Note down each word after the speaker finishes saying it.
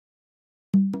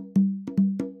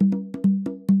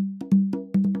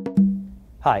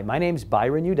Hi, my name's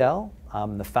Byron Udell.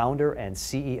 I'm the founder and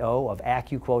CEO of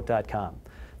AccuQuote.com.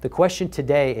 The question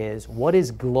today is, what is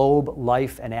Globe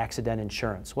Life and Accident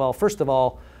Insurance? Well, first of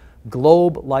all,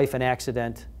 Globe Life and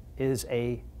Accident is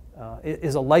a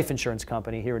life insurance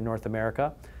company here in North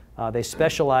America. They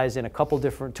specialize in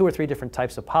two or three different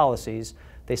types of policies.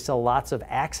 They sell lots of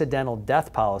accidental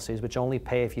death policies, which only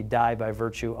pay if you die by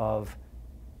virtue of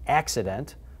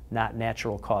accident, not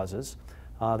natural causes.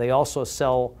 They also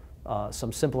sell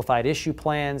some simplified issue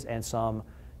plans and some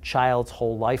child's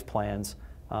whole life plans.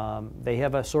 They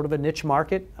have a sort of a niche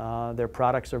market. Their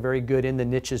products are very good in the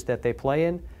niches that they play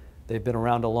in. They've been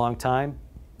around a long time.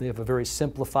 They have a very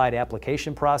simplified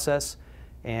application process,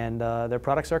 and their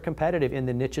products are competitive in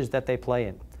the niches that they play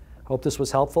in. Hope this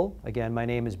was helpful. Again, my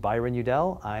name is Byron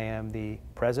Udell. I am the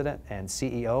president and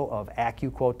CEO of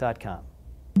AccuQuote.com.